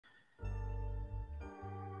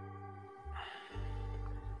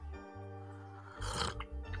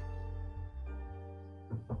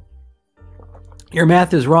Your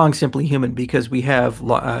math is wrong, simply human, because we have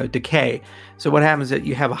decay. So what happens is that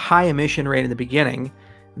you have a high emission rate in the beginning.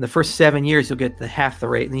 In the first 7 years, you'll get half the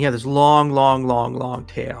rate. And then you have this long, long, long, long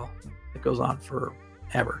tail that goes on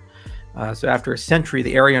forever. So after a century,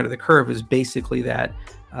 the area under the curve is basically that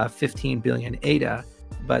 15 billion eta.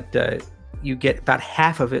 But you get about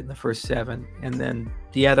half of it in the first 7. And then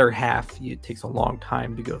the other half, it takes a long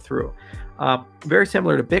time to go through. Very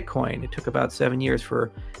similar to Bitcoin. It took about 7 years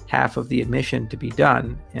for half of the emission to be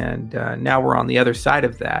done. And now we're on the other side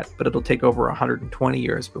of that, but it'll take over 120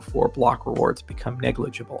 years before block rewards become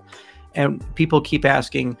negligible. And people keep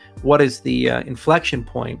asking, what is the inflection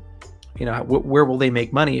point? You know, where will they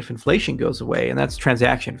make money if inflation goes away? And that's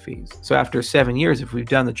transaction fees. So after 7 years, if we've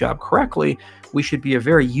done the job correctly, we should be a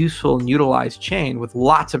very useful and utilized chain with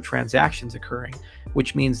lots of transactions occurring,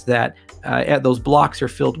 which means that those blocks are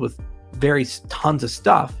filled with tons of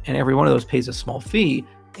stuff, and every one of those pays a small fee.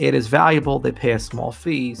 It is valuable, they pay a small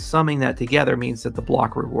fee. Summing that together means that the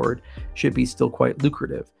block reward should be still quite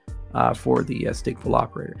lucrative for the stake pool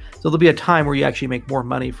operator. So there'll be a time where you actually make more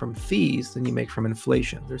money from fees than you make from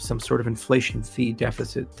inflation. There's some sort of inflation fee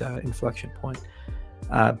deficit inflection point.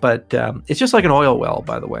 But it's just like an oil well,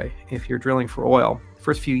 by the way. If you're drilling for oil, the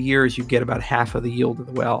first few years you get about half of the yield of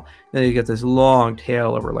the well. Then you get this long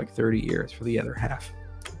tail over like 30 years for the other half.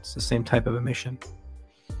 It's the same type of emission.